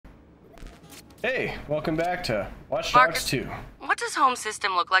Hey, welcome back to Watch Dogs Marcus, 2. what does Home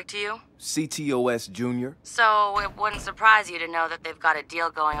System look like to you? CTOS Junior. So it wouldn't surprise you to know that they've got a deal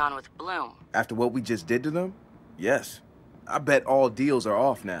going on with Bloom. After what we just did to them? Yes. I bet all deals are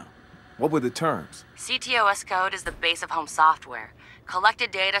off now. What were the terms? CTOS code is the base of Home software. Collected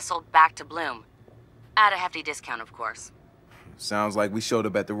data sold back to Bloom. At a hefty discount, of course. Sounds like we showed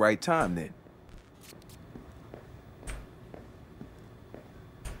up at the right time then.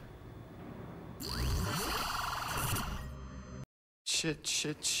 Shit.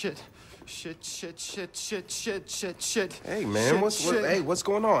 Hey man, what's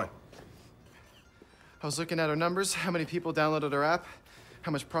going on? I was looking at our numbers, how many people downloaded our app,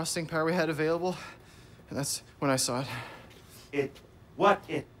 how much processing power we had available, and that's when I saw it. What?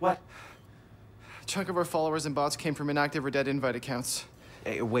 A chunk of our followers and bots came from inactive or dead invite accounts.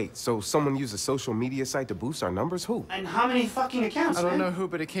 Hey, wait, so someone used a social media site to boost our numbers? Who? And how many fucking accounts, I don't man? know who,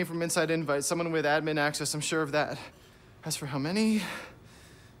 but it came from Inside Invite, someone with admin access, I'm sure of that. As for how many...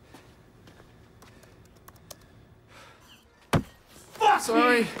 Fuck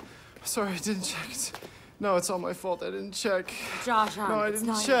Sorry, me! I didn't check. No, it's all my fault, I didn't check. Josh, No, I it's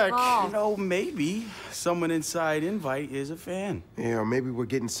didn't not check. your fault. You know, maybe someone inside Invite is a fan. Yeah, or maybe we're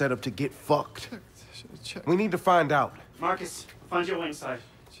getting set up to get fucked. Should've checked. We need to find out. Marcus, find your way inside.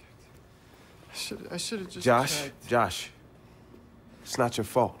 I should have just checked. Josh, it's not your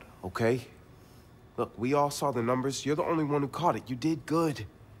fault, okay? Look, we all saw the numbers. You're the only one who caught it. You did good.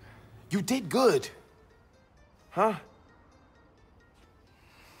 You did good. Huh?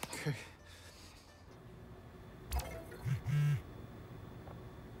 Okay.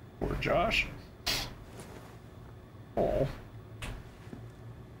 Poor Josh. Oh.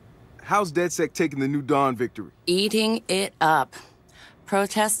 How's DedSec taking the New Dawn victory? Eating it up.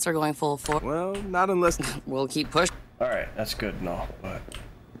 Protests are going full force. Well, not unless... We'll keep pushing. Alright, that's good and all, but...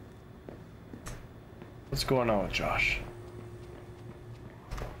 What's going on with Josh?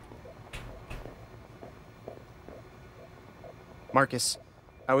 Marcus,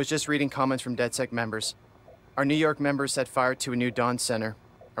 I was just reading comments from DedSec members. Our New York members set fire to a New Dawn center.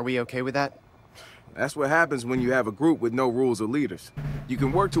 Are we okay with that? That's what happens when you have a group with no rules or leaders. You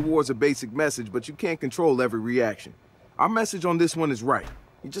can work towards a basic message, but you can't control every reaction. Our message on this one is right.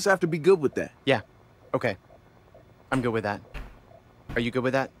 You just have to be good with that. Yeah. Okay. I'm good with that. Are you good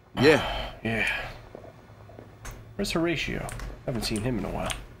with that? Yeah. Yeah. Where's Horatio? Haven't seen him in a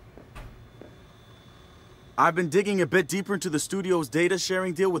while. I've been digging a bit deeper into the studio's data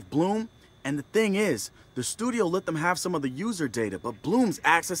sharing deal with Bloom, and the thing is, the studio let them have some of the user data, but Bloom's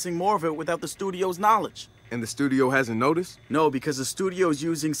accessing more of it without the studio's knowledge. And the studio hasn't noticed? No, because the studio is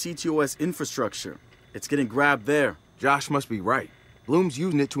using CTOS infrastructure. It's getting grabbed there. Josh must be right. Bloom's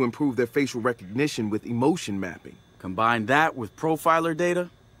using it to improve their facial recognition with emotion mapping. Combine that with profiler data,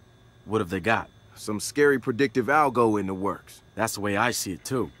 what have they got? Some scary predictive algo in the works. That's the way I see it,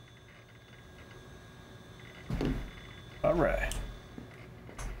 too. Alright.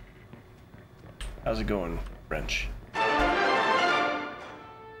 How's it going, Wrench?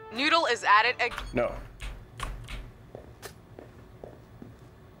 Noodle is at it again. No.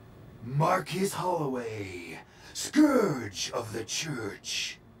 Marcus Holloway, Scourge of the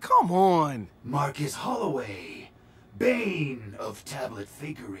Church. Come on! Marcus Holloway, Bane of Tablet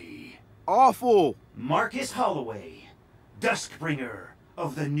Fakery. Awful! Marcus Holloway, Duskbringer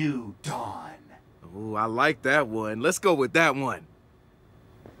of the New Dawn. Ooh, I like that one. Let's go with that one.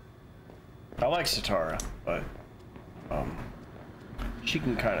 I like Satara, but, she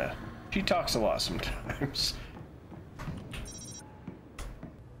can kinda... She talks a lot sometimes.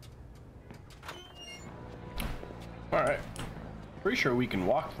 Alright. Pretty sure we can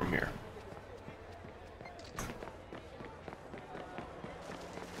walk from here.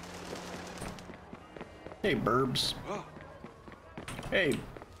 Hey, burbs. Hey,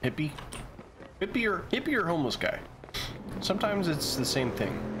 hippie. Hippie or homeless guy. Sometimes it's the same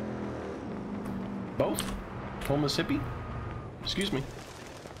thing. Both? Homeless hippie? Excuse me.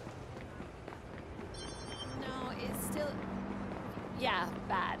 No, it's still... Yeah,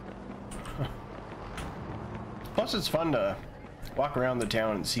 bad. Plus, it's fun to walk around the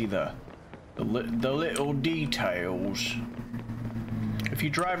town and see the little details. If you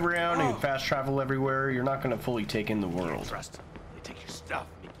drive around and fast travel everywhere, you're not going to fully take in the world. Trust them. They take your stuff,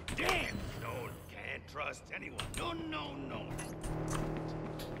 make you damn. No, can't trust anyone. No.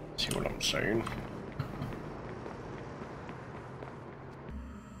 See what I'm saying?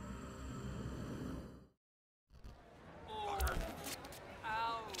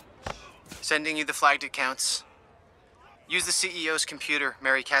 Sending you the flagged accounts. Use the CEO's computer,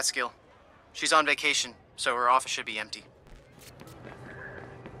 Mary Catskill. She's on vacation, so her office should be empty.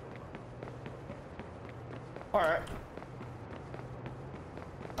 Alright.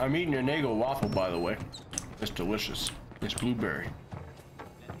 I'm eating an Eggo waffle, by the way. It's delicious. It's blueberry.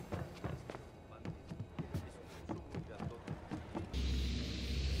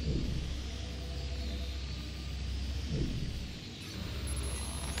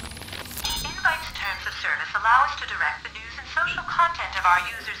 Invite's terms of service allow us to direct the news and social content of our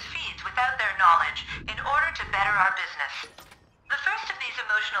users' feeds without their knowledge in order to better our business. The first of these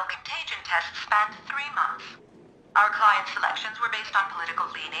emotional contagion tests spanned 3 months. Our client selections were based on political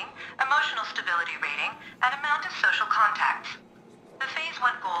leaning, emotional stability rating, and amount of social contacts. The Phase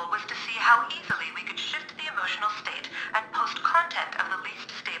 1 goal was to see how easily we could shift the emotional state and post content of the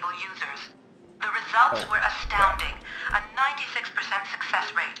least stable users. The results were astounding, a 96% success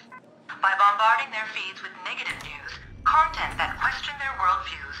rate. By bombarding their feeds with negative news, content that questioned their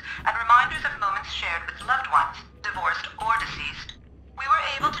worldviews, and reminders of moments shared with loved ones, divorced or deceased, we were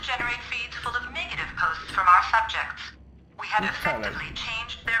able to generate feeds full of negative posts from our subjects. We had effectively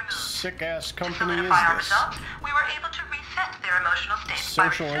changed their moods. Sick-ass company to solidify our results, we were able to reset their emotional state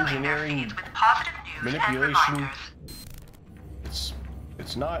social by refilling their engineering, feeds with positive news and manipulation. reminders.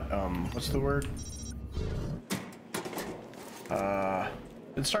 It's not, what's the word?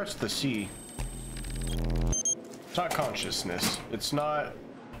 It starts with a C. It's not consciousness. It's not,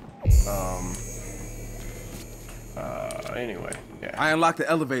 anyway, yeah. I unlocked the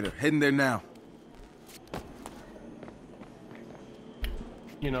elevator, heading there now.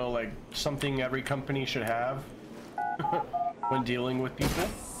 You know, like something every company should have when dealing with people.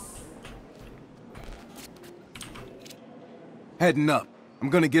 Heading up. I'm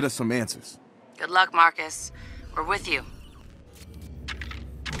gonna get us some answers. Good luck, Marcus. We're with you.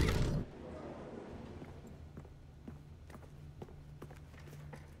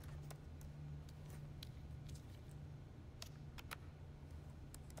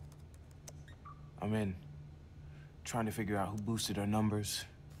 I'm in. Trying to figure out who boosted our numbers.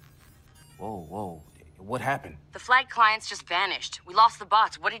 Whoa. What happened? The flag clients just vanished. We lost the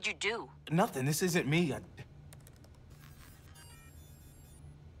bots. What did you do? Nothing. This isn't me.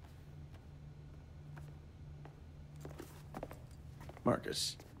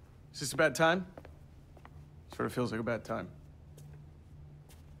 Marcus, is this a bad time? Sort of feels like a bad time.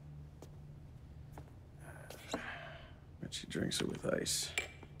 Bet she drinks it with ice.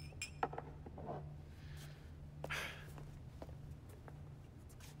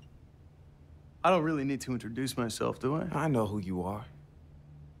 I don't really need to introduce myself, do I? I know who you are.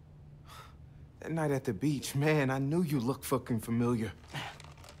 That night at the beach, man, I knew you looked fucking familiar.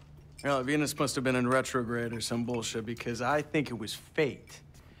 Well, Venus must have been in retrograde or some bullshit, because I think it was fate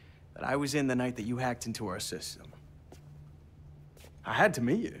that I was in the night that you hacked into our system. I had to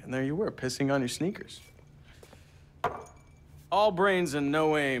meet you, and there you were, pissing on your sneakers. All brains and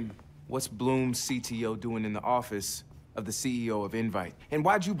no aim. What's Bloom's CTO doing in the office of the CEO of Invite? And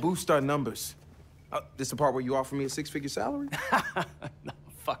why'd you boost our numbers? This the part where you offer me a 6-figure salary? No,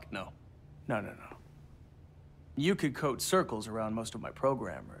 fuck no. No. You could code circles around most of my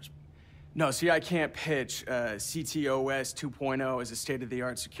programmers. No, see, I can't pitch CTOS 2.0 as a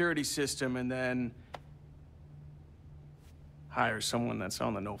state-of-the-art security system and then hire someone that's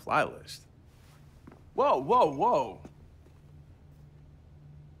on the no-fly list. Whoa.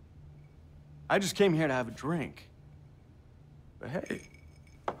 I just came here to have a drink. But hey,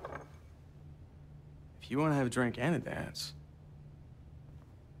 if you want to have a drink and a dance,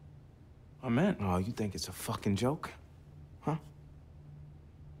 I'm in. Oh, you think it's a fucking joke? Huh?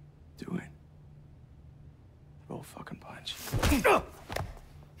 Do it. Roll fucking punch.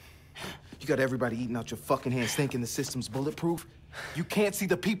 You got everybody eating out your fucking hands thinking the system's bulletproof? You can't see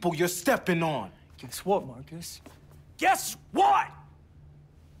the people you're stepping on. Guess what, Marcus? Guess what?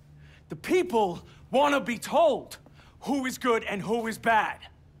 The people want to be told who is good and who is bad.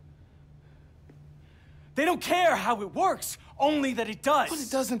 They don't care how it works, only that it does. But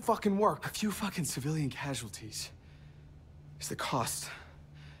it doesn't fucking work. A few fucking civilian casualties is the cost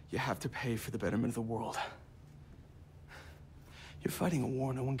you have to pay for the betterment of the world. You're fighting a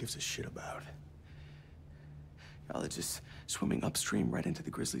war no one gives a shit about. Y'all are just swimming upstream right into the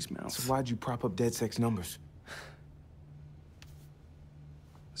Grizzlies' mouth. So why'd you prop up DedSec's numbers?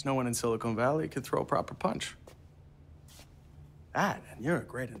 There's no one in Silicon Valley who could throw a proper punch. That, and you're a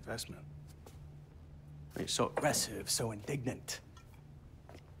great investment. You're so aggressive, so indignant.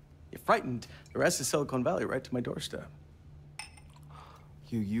 You frightened the rest of Silicon Valley right to my doorstep.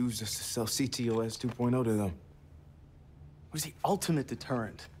 You used us to sell CTOS 2.0 to them. It was the ultimate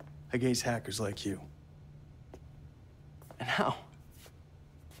deterrent against hackers like you. And now,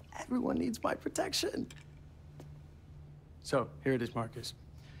 everyone needs my protection. So, here it is, Marcus.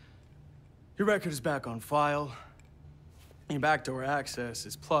 Your record is back on file. Your backdoor access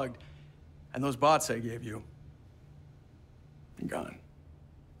is plugged. And those bots I gave you, gone.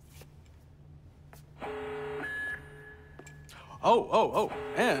 Oh,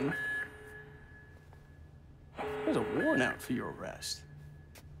 and there's a warrant out for your arrest.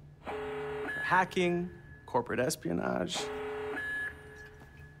 For hacking, corporate espionage,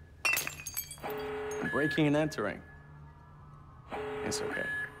 and breaking and entering. It's okay.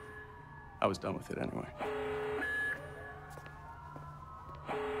 I was done with it anyway.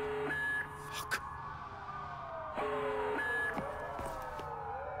 Fuck.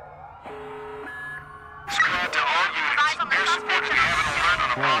 Squad to all units. Air support, we have an alert on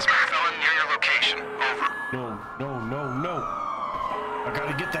a Rosberg felon near your location. Over. No. I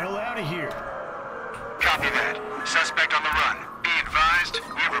gotta get the hell out of here. Copy that. Suspect on the run. Be advised,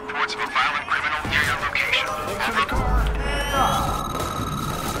 we have reports of a violent criminal near your location. Over.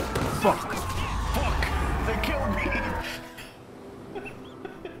 Fuck. They killed me.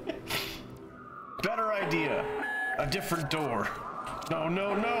 Better idea. A different door. No.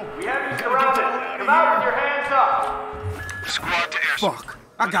 We have you surrounded. Come out with your hands up. Squad to air support. Fuck.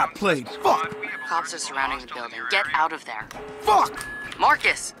 I got played. Fuck. Cops are surrounding the building. Get out of there. Fuck.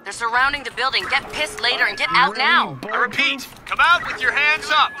 Marcus, they're surrounding the building. Get pissed later and get out now. I repeat, come out with your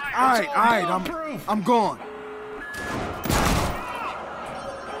hands up. All right. I'm gone.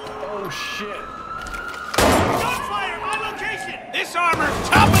 Oh shit. Gunfire on location. This armor's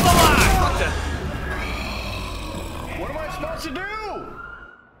top of the line. What the? What am I supposed to do?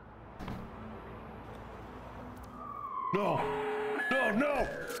 No.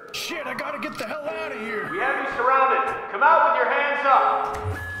 Shit, I gotta get the hell out of here. We have you surrounded. Come out with your hands up.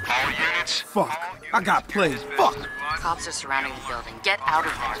 All units. Fuck. I got played. Fuck. Cops are surrounding the building. Get out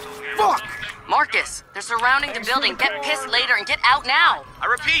of there. Fuck. Marcus, they're surrounding the building. Get pissed later and get out now. I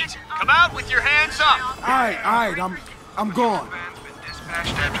repeat, come out with your hands up. All right. I'm gone.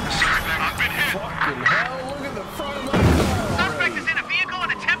 Dispatched after the suspect. I've been hit. Fucking hell, look at the front of my car. Suspect is in a vehicle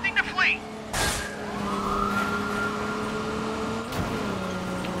and attempting to flee.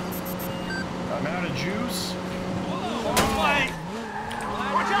 I'm out of juice.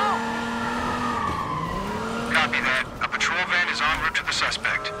 Watch out! Copy that. A patrol van is en route to the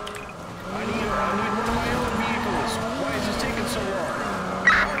suspect. I need one of my own vehicles. Why is this taking so long?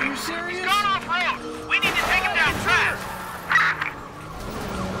 Are you serious? He's gone off road. We need to take him down fast.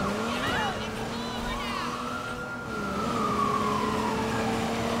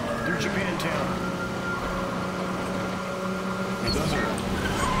 Through Japantown. Hey, those are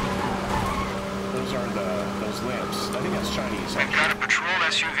those lamps. I think that's Chinese. We've got a patrol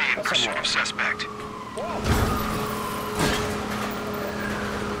SUV in pursuit of suspect.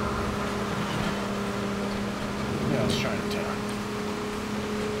 Yeah, it's Chinatown.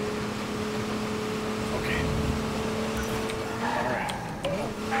 Okay. Alright.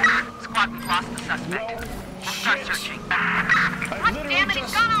 Squad, we've lost the suspect. We'll start searching. God damn it,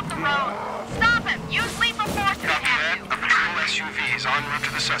 he's gone off the road! Stop him! Use lethal force if you Copy have that. to! A patrol SUV is en route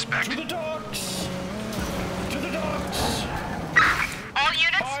to the suspect. To the docks! To the docks! All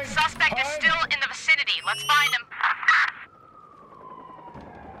units, suspect is still in the vicinity. Let's find him.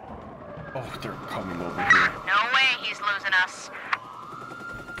 Oh, they're coming over here. No way he's losing us.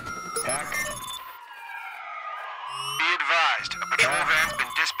 Hack. Be advised, a patrol van's been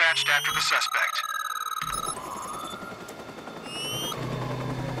dispatched after the suspect.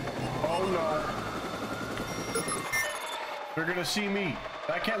 Oh no. They're gonna see me.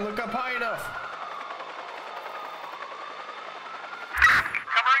 I can't look up high enough.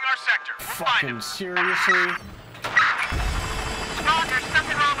 Covering our sector. We'll find him. Fucking seriously? Squad, there's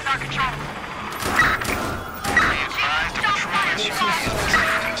something wrong with our control. Be advised, a patrol SUV is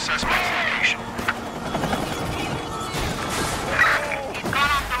pursuing the suspect's location. He's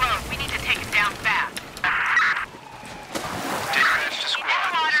gone off the road. We need to take him down fast. Dispatch to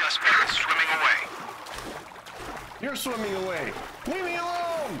squad. The suspect is swimming away. You're swimming away. Leave me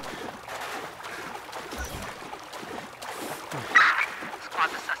alone! Squad,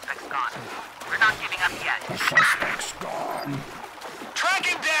 the suspect's gone. We're not giving up yet. The suspect's gone. Track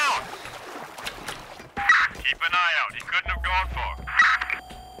him down! Keep an eye out. He couldn't have gone far.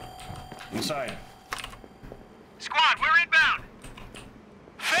 Inside. Squad, we're inbound.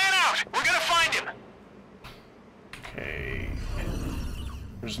 Fan out! We're gonna find him. Okay.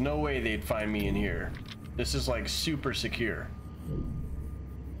 There's no way they'd find me in here. This is like super secure.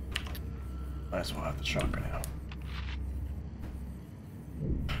 Might as well have the shotgun out.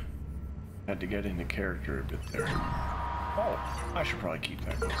 Had to get into character a bit there. Oh, I should probably keep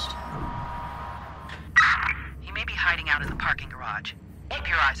that list. He may be hiding out in the parking garage. Keep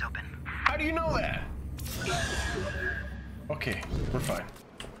your eyes open. How do you know that? Okay, we're fine.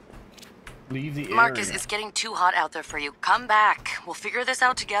 Leave the area. Marcus, it's getting too hot out there for you. Come back. We'll figure this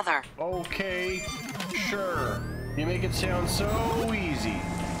out together. Okay, sure. You make it sound so easy.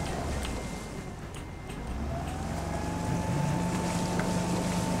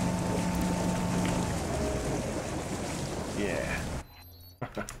 Yeah.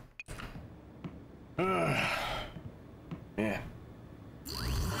 Yeah.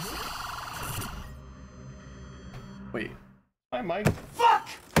 Wait. My mic. Fuck!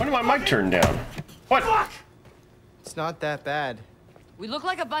 When did my mic turn down? What? Fuck! It's not that bad. We look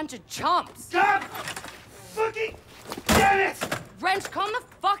like a bunch of chumps. God fucking damn it! Wrench, calm the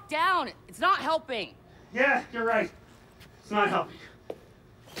fuck down. It's not helping. Yeah, you're right. It's not helping.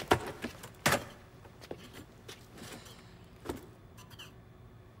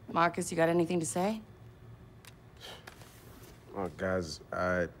 Marcus, you got anything to say? Well, guys,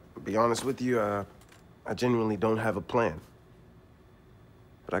 to be honest with you, I genuinely don't have a plan.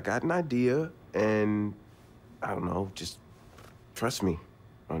 But I got an idea, and I don't know, just trust me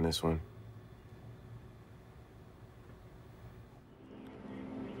on this one.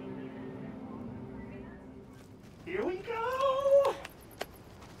 Here we go!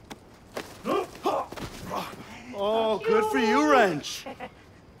 Oh, good for you, Wrench.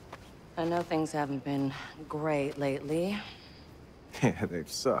 I know things haven't been great lately, Yeah, they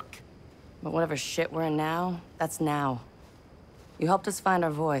suck. but whatever shit we're in now, that's now. You helped us find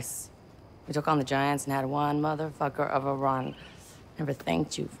our voice. We took on the Giants and had one motherfucker of a run. Never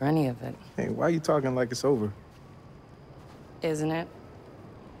thanked you for any of it. Hey, why are you talking like it's over? Isn't it?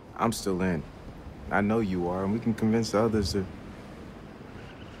 I'm still in. I know you are, and we can convince the others that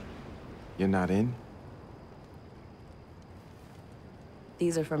you're not in.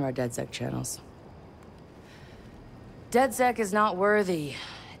 These are from our DedSec channels. DedSec is not worthy.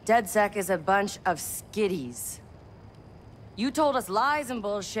 DedSec is a bunch of skitties. You told us lies and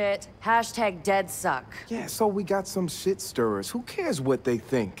bullshit. Hashtag DedSuck. Yeah, so we got some shit stirrers. Who cares what they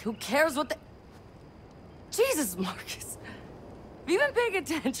think? Who cares what the... Jesus, Marcus. Have you been paying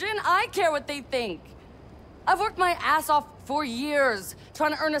attention? I care what they think. I've worked my ass off for years,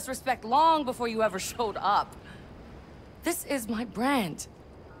 trying to earn us respect long before you ever showed up. This is my brand.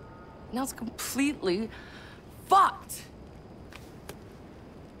 Now it's completely fucked.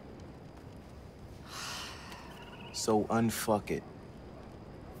 So unfuck it.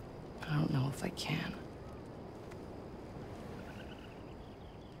 I don't know if I can.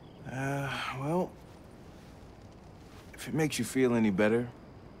 Well, if it makes you feel any better,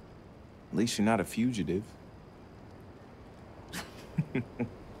 at least you're not a fugitive.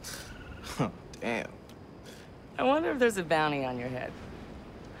 Oh, damn. I wonder if there's a bounty on your head.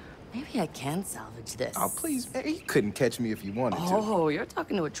 Maybe I can salvage this. Oh, please, man, you couldn't catch me if you wanted to. Oh, you're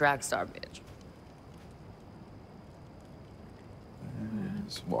talking to a track star, bitch.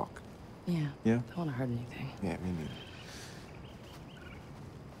 Just walk. Yeah. Yeah? Don't want to hurt anything. Yeah, me neither.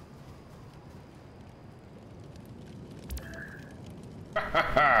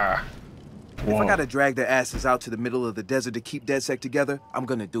 If I gotta drag their asses out to the middle of the desert to keep DedSec together, I'm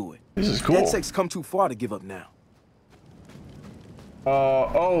gonna do it. This is cool. DedSec's come too far to give up now.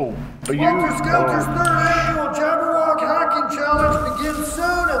 Oh, are you... Walker Skelter's third annual Jabberwock Hacking Challenge begins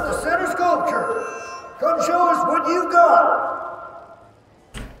soon at the Center Sculpture. Come show us what you got.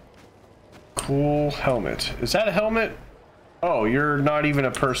 Cool helmet. Is that a helmet? Oh, you're not even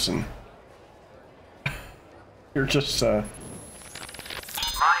a person. You're just, My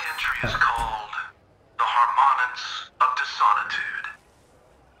entry is called The Harmonance of Dissonitude.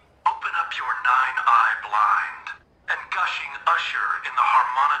 Open up your nine-eye blind and gushing usher in the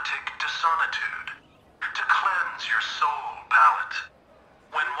harmonitic dissonitude to cleanse your soul palate.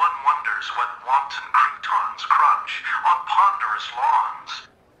 When one wonders what wanton croutons crunch on ponderous lawns,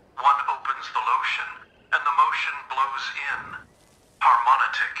 one opens the lotion and the motion blows in.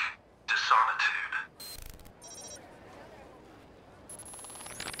 Harmonitic dissonitude.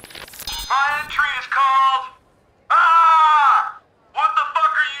 My entry is called... Ah! What the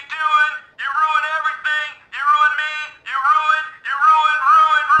fuck are you doing? You ruin everything! You ruin me! You ruin!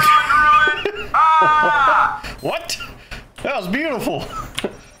 Ah! What? That was beautiful.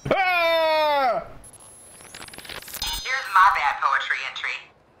 Ah! Here's my bad poetry entry,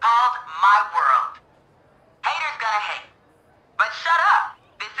 called My World. Haters gonna hate. But shut up.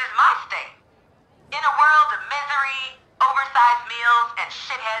 This is my state. In a world of misery, oversized meals, and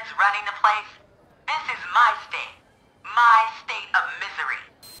shitheads running the place, this is my state. My state of misery.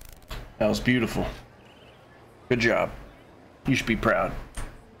 That was beautiful. Good job. You should be proud.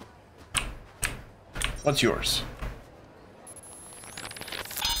 What's yours?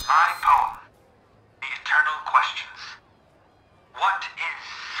 My poem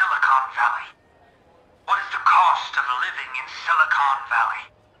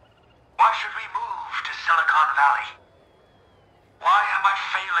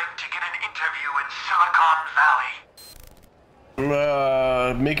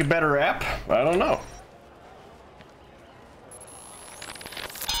Make a better app? I don't know.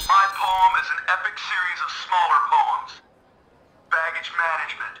 My poem is an epic series of smaller poems. Baggage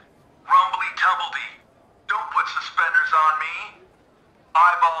management. Rumbly tumbledy. Don't put suspenders on me.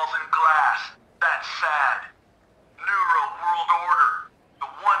 Eyeballs and glass. That's sad. Neural world order. The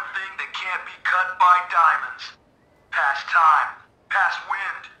one thing that can't be cut by diamonds. Past time. Past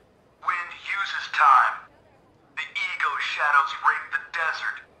wind. Wind uses time. The ego shadows rake the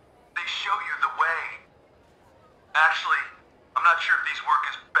desert. They show you the way. Actually, I'm not sure if these work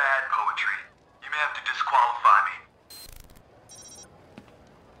as bad poetry. You may have to disqualify me.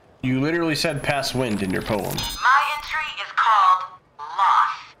 You literally said past wind in your poem. My entry is called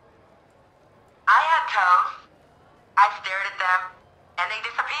Loss. I had toes. I stared at them, and they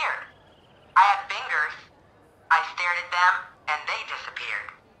disappeared. I had fingers. I stared at them, and they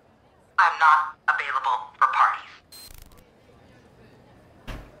disappeared. I'm not available for parties.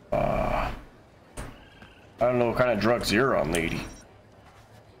 I don't know what kind of drugs you're on, lady.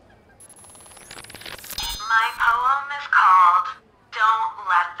 My poem is called Don't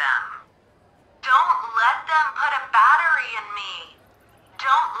Let Them. Don't let them put a battery in me.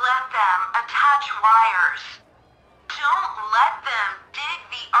 Don't let them attach wires. Don't let them dig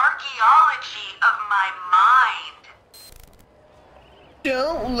the archaeology of my mind.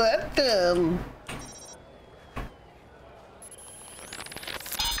 Don't let them.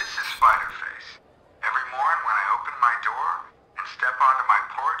 This is Spiderface. Every morning when I open my door and step onto my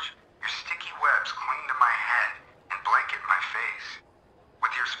porch, your sticky webs cling to my head and blanket my face with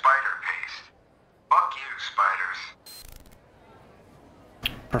your spider paste. Fuck you, spiders.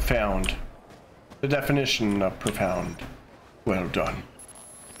 Profound. The definition of profound. Well done.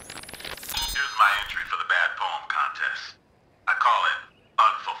 Here's my entry for the bad poem contest. I call it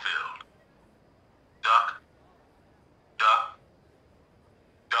Unfulfilled. Duck. Duck.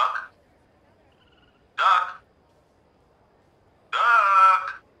 Duck. Duck.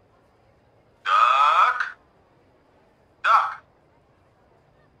 Duck. Duck. Duck.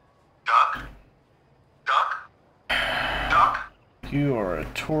 Duck. Duck. Duck. You are a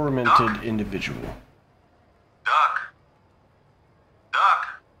tormented individual. Duck.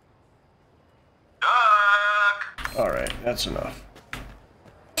 Duck. Duck. Alright, that's enough.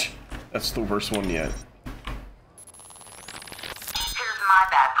 That's the worst one yet. Here's my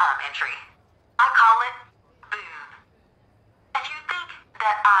bad poem entry. I call it Boob. If you think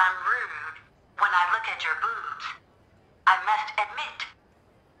that I'm rude when I look at your boobs, I must admit,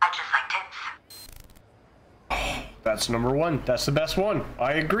 I just like tits. That's number one. That's the best one.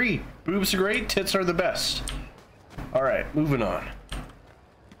 I agree. Boobs are great, tits are the best. Alright, moving on.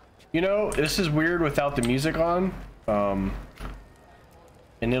 You know, this is weird without the music on. And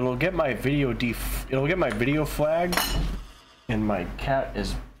it'll get my video flagged, and my cat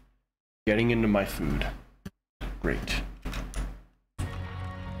is getting into my food. Great.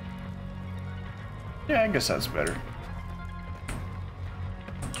 Yeah, I guess that's better.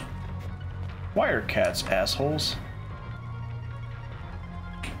 Why are cats assholes?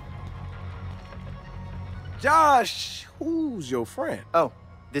 Josh, who's your friend? Oh,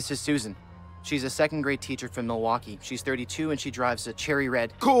 this is Susan. She's a second-grade teacher from Milwaukee. She's 32 and she drives a cherry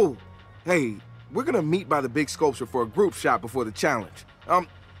red. Cool. Hey, we're gonna meet by the big sculpture for a group shot before the challenge.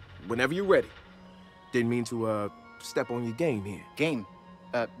 Whenever you're ready. Didn't mean to, step on your game here. Game?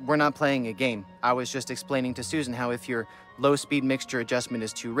 We're not playing a game. I was just explaining to Susan how if your low-speed mixture adjustment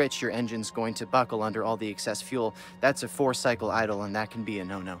is too rich, your engine's going to buckle under all the excess fuel. That's a 4-cycle idle, and that can be a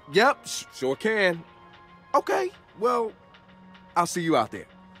no-no. Yep, sure can. Okay, well, I'll see you out there.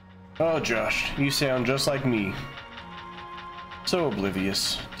 Oh, Josh, you sound just like me. So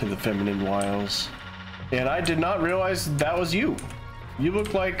oblivious to the feminine wiles. And I did not realize that was you. You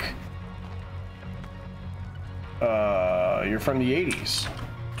look like... you're from the 80s.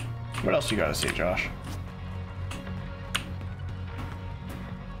 What else you gotta say, Josh?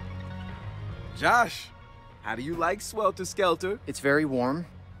 Josh, how do you like Swelter Skelter? It's very warm,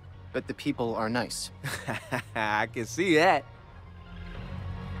 but the people are nice. I can see that.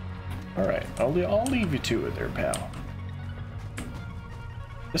 Alright, I'll leave you to it there, pal.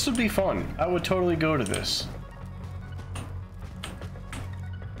 This would be fun. I would totally go to this.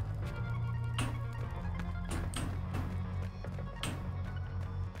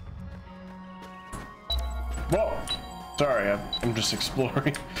 Whoa! Sorry, I'm just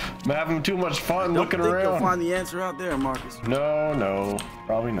exploring. I'm having too much fun looking around. You'll find the answer out there, Marcus. No,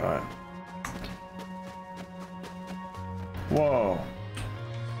 probably not. Whoa.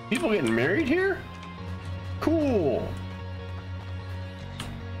 People getting married here? Cool.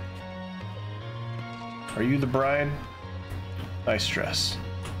 Are you the bride? Nice dress.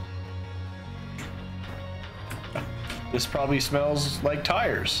 This probably smells like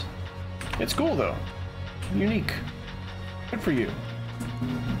tires. It's cool though. Unique. Good for you.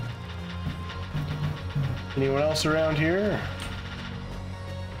 Anyone else around here?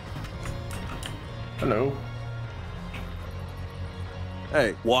 Hello.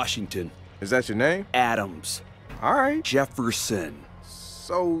 Hey. Washington. Is that your name? Adams. All right. Jefferson.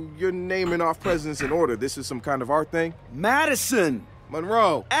 So you're naming off presidents in order. This is some kind of art thing? Madison.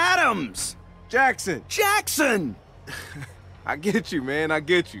 Monroe. Adams. Jackson. Jackson. I get you, man. I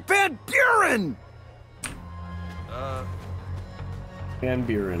get you. Van Buren. Van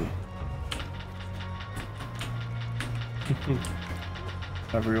Buren.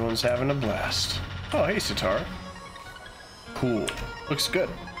 Everyone's having a blast. Oh, hey, Sitara. Cool. Looks good.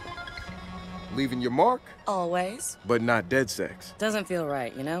 Leaving your mark? Always. But not dead sex. Doesn't feel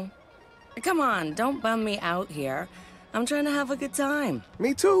right, you know? Come on, don't bum me out here. I'm trying to have a good time.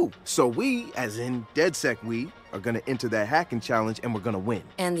 Me too. So we, as in DedSec we, are gonna enter that hacking challenge and we're gonna win.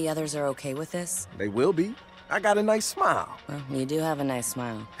 And the others are okay with this? They will be. I got a nice smile. Well, you do have a nice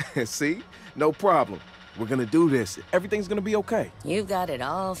smile. See? No problem. We're gonna do this. Everything's gonna be okay. You've got it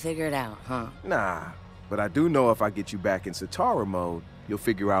all figured out, huh? Nah, but I do know if I get you back in Sitara mode, you'll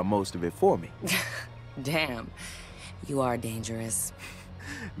figure out most of it for me. Damn, you are dangerous.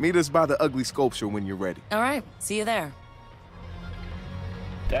 Meet us by the ugly sculpture when you're ready. All right, see you there.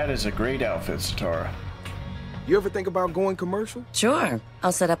 That is a great outfit, Sitara. You ever think about going commercial? Sure.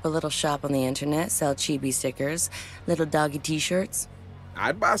 I'll set up a little shop on the internet, sell chibi stickers, little doggy t-shirts.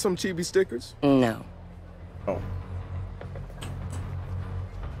 I'd buy some chibi stickers. No. Oh.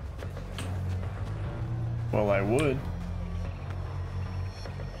 Well, I would.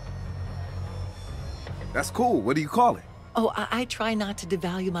 That's cool. What do you call it? Oh, I try not to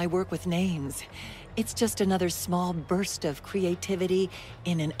devalue my work with names. It's just another small burst of creativity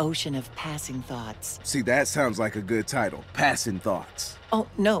in an ocean of passing thoughts. See, that sounds like a good title. Passing Thoughts. Oh,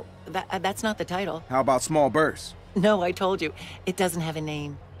 no, that's not the title. How about Small Bursts? No, I told you. It doesn't have a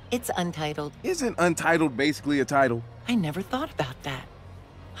name. It's untitled. Isn't untitled basically a title? I never thought about that.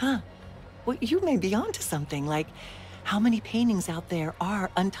 Huh. Well, you may be onto something, like how many paintings out there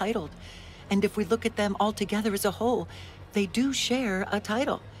are untitled? And if we look at them all together as a whole, they do share a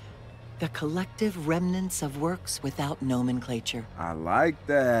title. The collective remnants of works without nomenclature. I like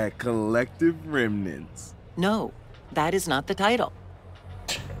that. Collective remnants. No, that is not the title.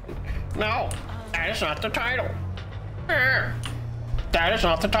 No, that is not the title. That is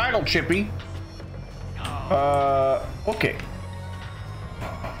not the title, Chippy. Okay.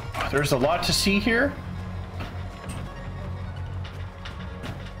 There's a lot to see here.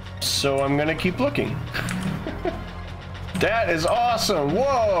 So I'm gonna keep looking. That is awesome,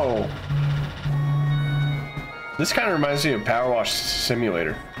 whoa! This kind of reminds me of Power Wash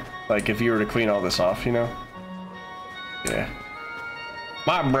Simulator. Like if you were to clean all this off, you know? Yeah.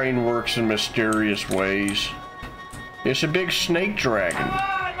 My brain works in mysterious ways. It's a big snake dragon. Come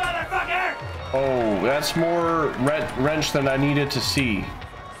on, motherfucker! Oh, that's more wrench than I needed to see.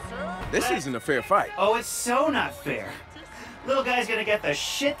 This isn't a fair fight. Oh, it's so not fair. Little guy's gonna get the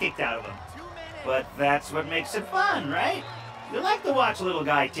shit kicked out of him. But that's what makes it fun, right? You like to watch little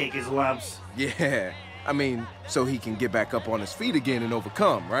guy take his lumps. Yeah. I mean, so he can get back up on his feet again and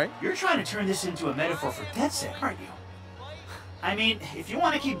overcome, right? You're trying to turn this into a metaphor for DedSec, aren't you? I mean, if you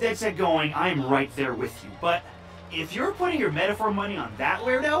want to keep DedSec going, I'm right there with you. But if you're putting your metaphor money on that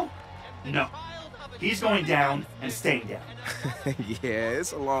weirdo, no. He's going down and staying down. Yeah,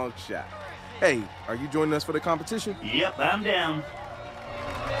 it's a long shot. Hey, are you joining us for the competition? Yep, I'm down.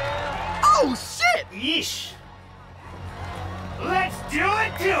 Oh, shit! Yeesh. Let's do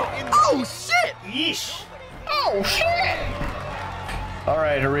it, Oh, shit! Yeesh. Oh, shit!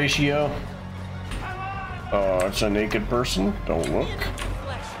 Alright, Horatio. Oh, it's a naked person. Don't look.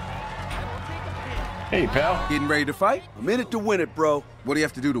 Hey, pal. Getting ready to fight? I'm in it to win it, bro. What do you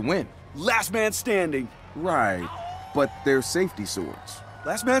have to do to win? Last man standing. Right, but they're safety swords.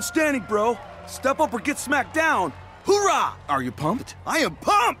 Last man standing, bro. Step up or get smacked down. Hoorah! Are you pumped? I am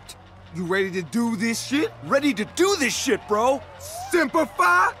pumped! You ready to do this shit? Ready to do this shit, bro. Semper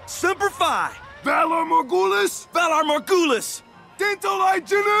Fi? Semper Fi. Valor Morgulis? Valar Morgulis. Dental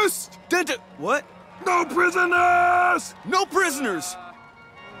Hygienist? What? No prisoners! No prisoners!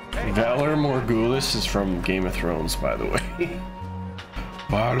 Valor Morgulis is from Game of Thrones, by the way.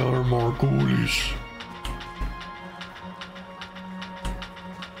 Valor Morgulis.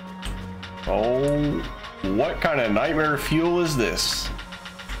 Oh, what kind of nightmare fuel is this?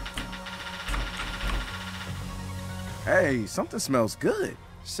 Hey, something smells good.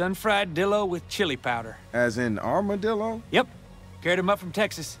 Sun-fried dillo with chili powder. As in armadillo? Yep. Carried him up from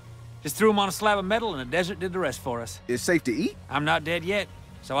Texas. Just threw him on a slab of metal and the desert did the rest for us. It's safe to eat? I'm not dead yet,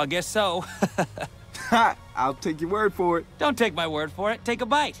 so I guess so. Ha! I'll take your word for it. Don't take my word for it. Take a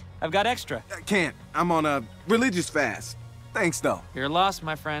bite. I've got extra. I can't. I'm on a religious fast. Thanks, though. You're lost,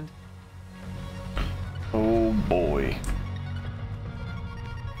 my friend. Oh, boy.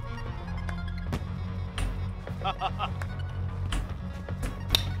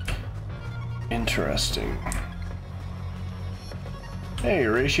 Interesting. Hey,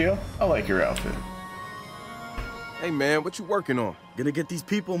 Horatio. I like your outfit. Hey, man, what you working on? Gonna get these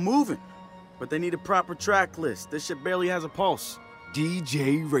people moving. But they need a proper track list. This shit barely has a pulse.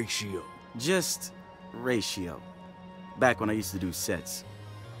 DJ Ratio. Just Ratio. Back when I used to do sets.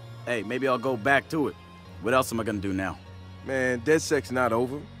 Hey, maybe I'll go back to it. What else am I gonna do now? Man, DedSec's not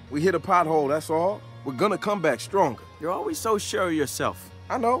over. We hit a pothole, that's all. We're gonna come back stronger. You're always so sure of yourself.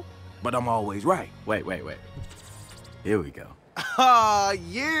 I know, but I'm always right. Wait. Here we go. Ah,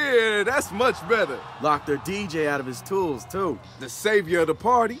 yeah, that's much better. Locked their DJ out of his tools, too. The savior of the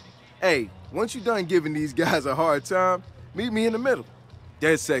party. Hey, once you're done giving these guys a hard time, meet me in the middle.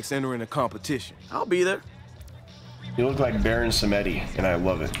 DedSec's entering a competition. I'll be there. You look like Baron Samedi, and I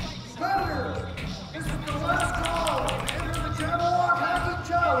love it. Thunder, this is the last call. Enter the Jabberwock Hacking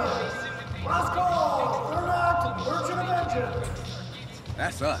Challenge. Last call, third act, Merchant of Engines.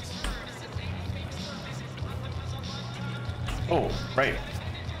 That's us. Oh, right.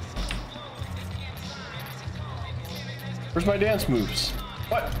 Where's my dance moves?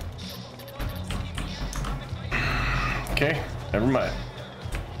 What? Okay, never mind.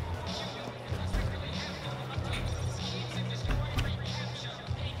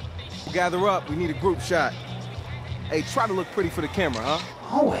 Gather up, we need a group shot. Hey, try to look pretty for the camera, huh?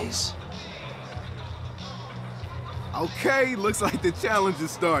 Always. Okay, looks like the challenge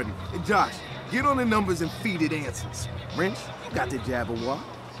is starting. Hey, Josh, get on the numbers and feed it answers. Wrench, you got the Jabberwock.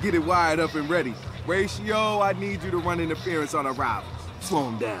 Get it wired up and ready. Ratio, I need you to run interference on arrivals. Slow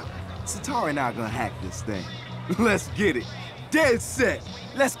him down. Sitara and I are gonna hack this thing. Let's get it. DedSec.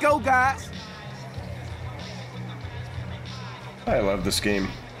 Let's go, guys. I love this game.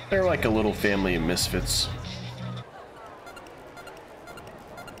 They're like a little family of misfits.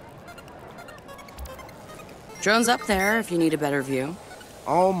 Drone's up there if you need a better view.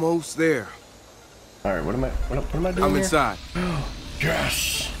 Almost there. All right, what am I doing I'm here? inside.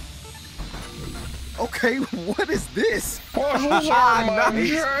 Yes. Okay, what is this? Puzzles are my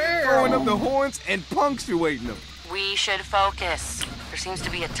Nice. Throwing up the horns and punctuating them. We should focus. There seems to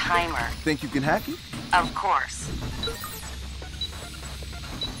be a timer. Think you can hack it? Of course.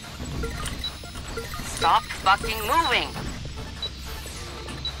 Stop fucking moving.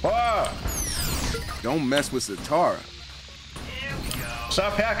 Wow. Don't mess with Sitara.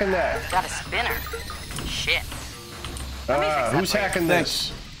 Stop hacking that. Got a spinner. Shit. Who's hacking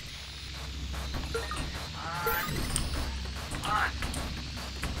this?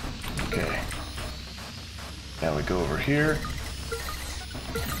 Okay. Now we go over here.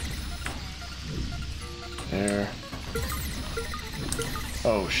 There.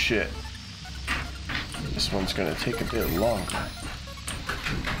 Oh shit. This one's gonna take a bit longer.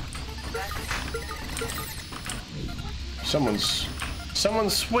 Someone's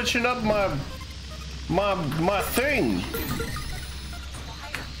switching up my thing.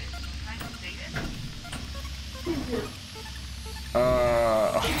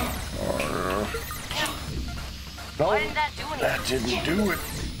 No, Why didn't that do anything? that didn't do it.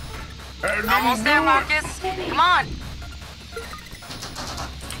 Almost there, Marcus. Come on.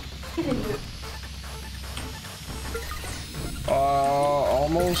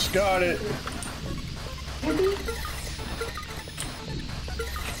 Almost got it.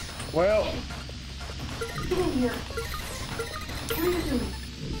 Well. Get in here. What are you doing?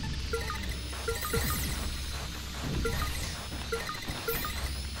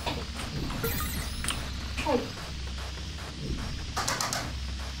 Hey.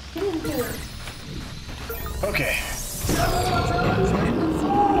 Get in here. Okay.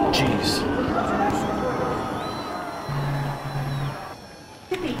 Jeez.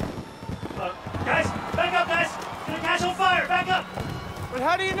 Guys, back up, guys! It's gonna catch on fire! Back up! But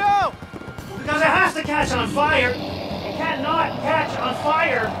how do you know? Because it has to catch on fire! It can't not catch on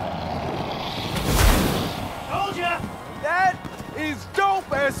fire! Told ya! That is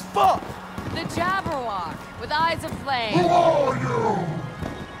dope as fuck! The Jabberwock with eyes of flame. Who are you?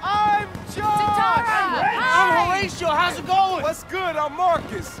 I'm Josh! Sitara! I'm Horatio, how's it going? What's good? I'm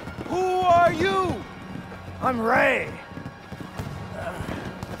Marcus. Who are you? I'm Ray.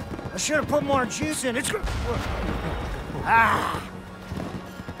 I should have put more juice in. It's good. Ah!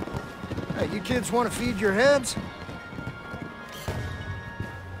 Hey, you kids want to feed your heads?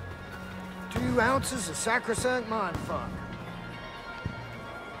 2 ounces of sacrosanct mindfuck.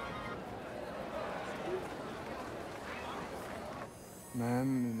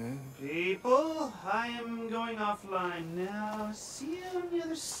 People, I am going offline now. See you on the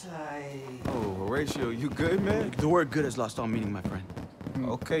other side. Oh, Horatio, you good, man? The word good has lost all meaning, my friend.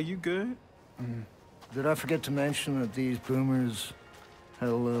 Okay, you good? Did I forget to mention that these boomers had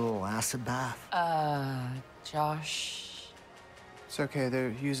a little acid bath? Josh. It's okay,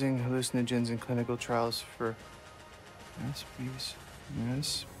 they're using hallucinogens in clinical trials for Aspies.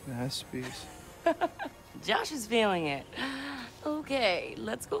 Aspies. Josh is feeling it. Okay,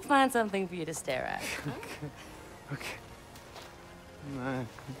 let's go find something for you to stare at. Okay.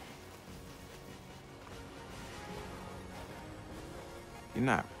 You're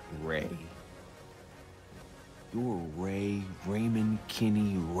not Ray. You're Ray, Raymond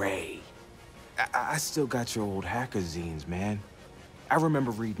Kinney Ray. I still got your old hacker zines, man. I remember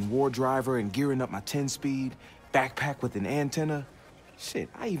reading War Driver and gearing up my 10-speed, backpack with an antenna. Shit,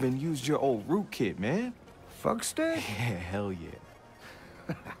 I even used your old rootkit, man. Fuck stick? Yeah, hell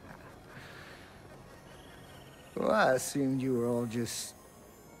yeah. Well, I assumed you were all just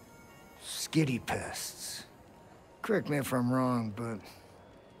skitty pests. Correct me if I'm wrong, but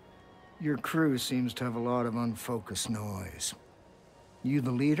your crew seems to have a lot of unfocused noise. You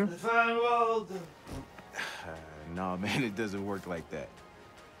the leader? No, man, it doesn't work like that.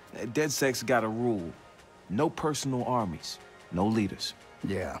 DedSec's got a rule. No personal armies, no leaders.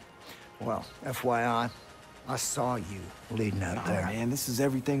 Yeah. Well, FYI, I saw you leading out there. Man, this is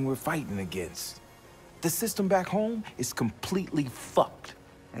everything we're fighting against. The system back home is completely fucked.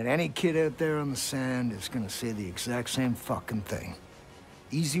 And any kid out there on the sand is gonna say the exact same fucking thing.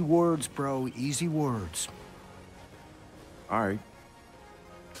 Easy words, bro, easy words. All right.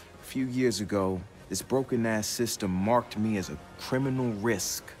 A few years ago, this broken-ass system marked me as a criminal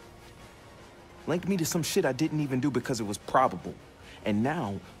risk. Linked me to some shit I didn't even do because it was probable. And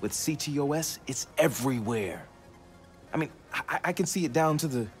now, with CTOS, it's everywhere. I mean, I can see it down to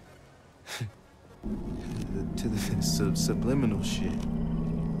the... to the subliminal shit.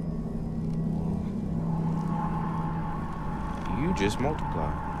 You just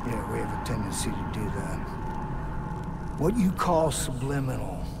multiply. Yeah, we have a tendency to do that. What you call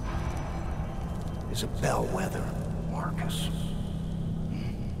subliminal is a bellwether, Marcus.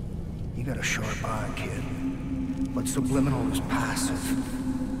 You got a sharp eye, kid. But subliminal is passive.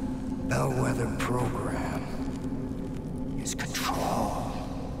 Bellwether program is control.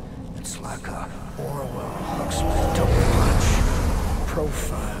 It's like a Orwell Huxley double punch.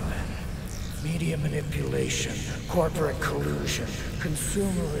 Profiling, media manipulation, corporate collusion,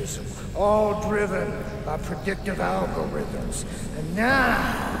 consumerism, all driven by predictive algorithms. And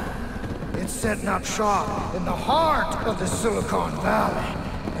now, it's setting up shop in the heart of the Silicon Valley.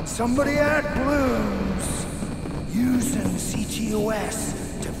 And somebody at Bloom's using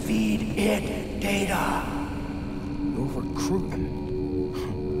CTOS to feed it data. You're recruiting.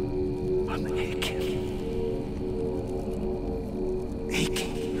 I'm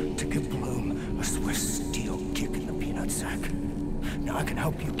aching to give Bloom a Swiss steel kick in the peanut sack. Now I can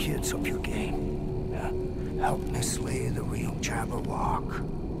help you kids up your game. Help me slay the real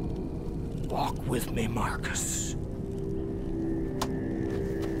Jabberwock. Walk with me, Marcus.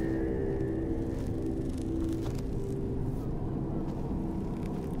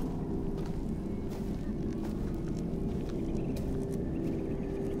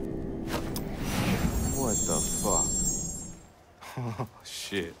 What the fuck? Oh,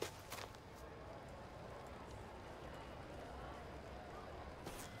 shit.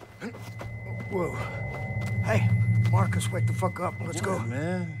 Whoa. Hey, Marcus, wake the fuck up. Let's go.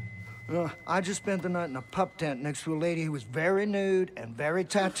 Man. I just spent the night in a pup tent next to a lady who was very nude and very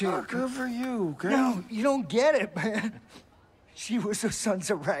tattooed. Good for you, girl. No, you don't get it, man. She was the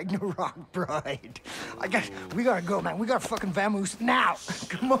Sons of Ragnarok bride. We gotta go, man. We gotta fucking vamoose now.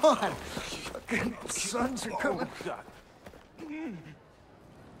 Come on. Fucking sons are coming. Oh, God.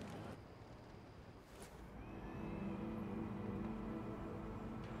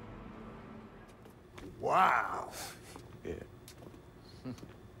 Wow. Yeah.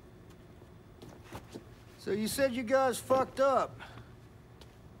 So you said you guys fucked up.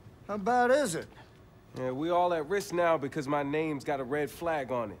 How bad is it? Yeah, we all at risk now because my name's got a red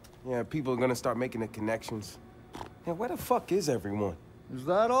flag on it. Yeah, people are gonna start making the connections. Yeah, where the fuck is everyone? Is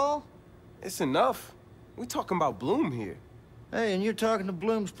that all? It's enough. We talking about Bloom here. Hey, and you're talking to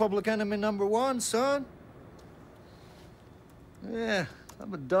Bloom's public enemy #1, son? Yeah,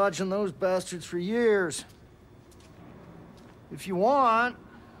 I've been dodging those bastards for years. If you want,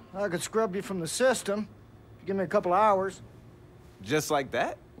 I could scrub you from the system. If you give me a couple hours. Just like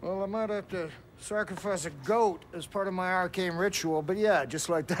that? Well, I might have to sacrifice a goat as part of my arcane ritual, but yeah, just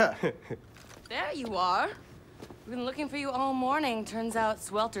like that. There you are. We've been looking for you all morning. Turns out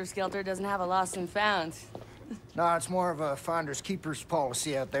Swelter Skelter doesn't have a lost and found. Nah, it's more of a finders keepers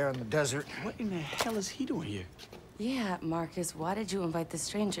policy out there in the desert. What in the hell is he doing here? Yeah, Marcus, why did you invite this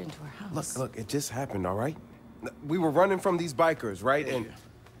stranger into our house? Look, it just happened, all right? We were running from these bikers, right? And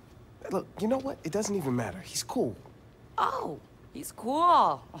look, you know what? It doesn't even matter. He's cool. Oh, he's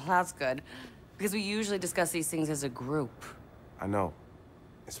cool. Well, that's good. Because we usually discuss these things as a group. I know.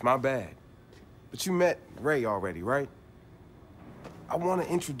 It's my bad. But you met Ray already, right? I want to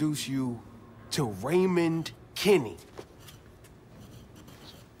introduce you to Raymond Kenny.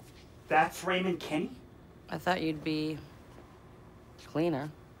 That's Raymond Kenny? I thought you'd be cleaner.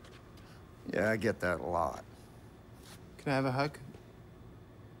 Yeah, I get that a lot. Can I have a hug?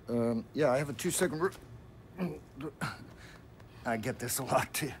 Yeah, I have a 2-second... I get this a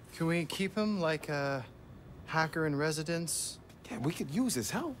lot, too. Can we keep him like a hacker in residence? Yeah, we could use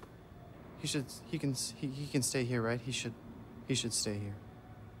his help. He can stay here, right? He should stay here.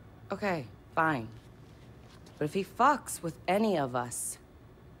 Okay, fine. But if he fucks with any of us,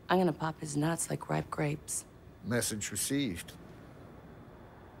 I'm gonna pop his nuts like ripe grapes. Message received.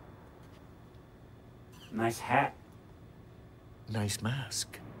 Nice hat. Nice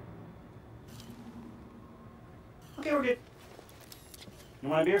mask. Okay, we're good. You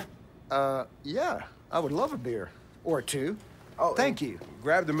want a beer? Yeah. I would love a beer. Or two. Oh, thank you.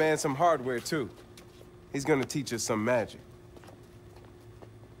 Grab the man some hardware, too. He's gonna teach us some magic.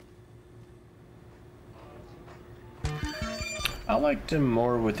 I liked him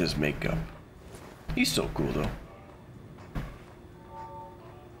more with his makeup. He's still cool, though.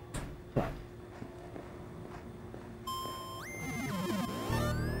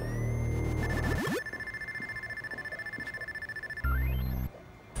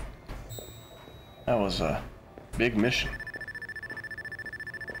 That was a big mission.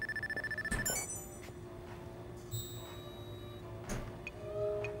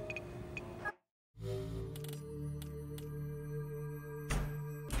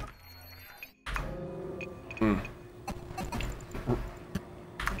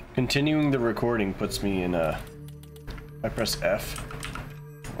 Continuing the recording puts me in I press F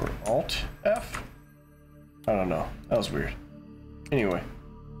or Alt F? I don't know. That was weird. Anyway,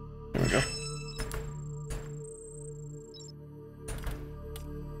 here we go.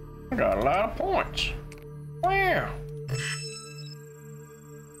 I got a lot of points. Wow.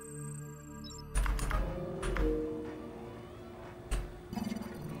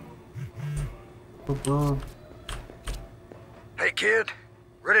 Hey, kid.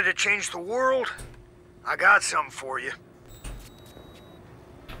 Ready to change the world? I got something for you.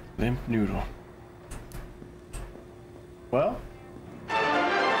 Limp noodle. Well?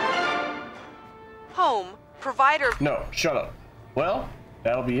 Home, provider... No, shut up. Well,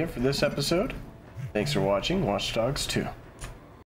 that'll be it for this episode. Thanks for watching Watch Dogs 2.